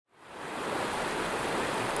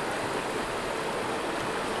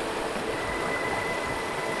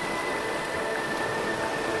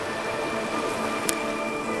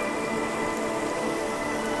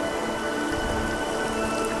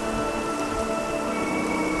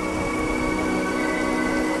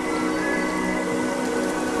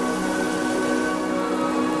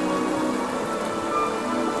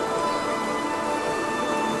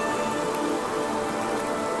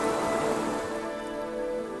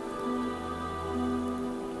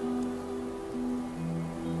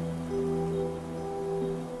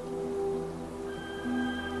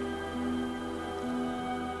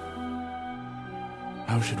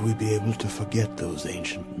How should we be able to forget those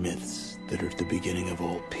ancient myths that are at the beginning of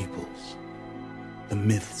all peoples? The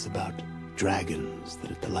myths about dragons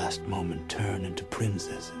that at the last moment turn into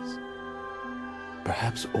princesses.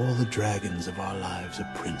 Perhaps all the dragons of our lives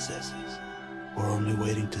are princesses, who are only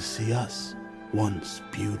waiting to see us, once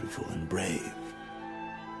beautiful and brave.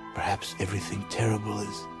 Perhaps everything terrible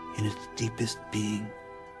is, in its deepest being,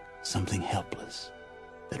 something helpless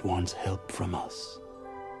that wants help from us.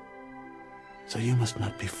 So you must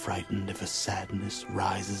not be frightened if a sadness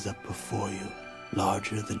rises up before you,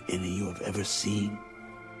 larger than any you have ever seen.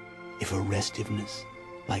 If a restiveness,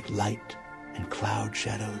 like light and cloud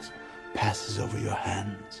shadows, passes over your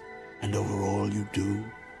hands and over all you do,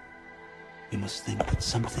 you must think that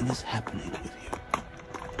something is happening with you,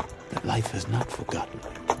 that life has not forgotten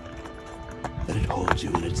you, that it holds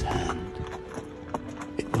you in its hand.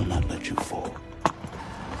 It will not let you fall.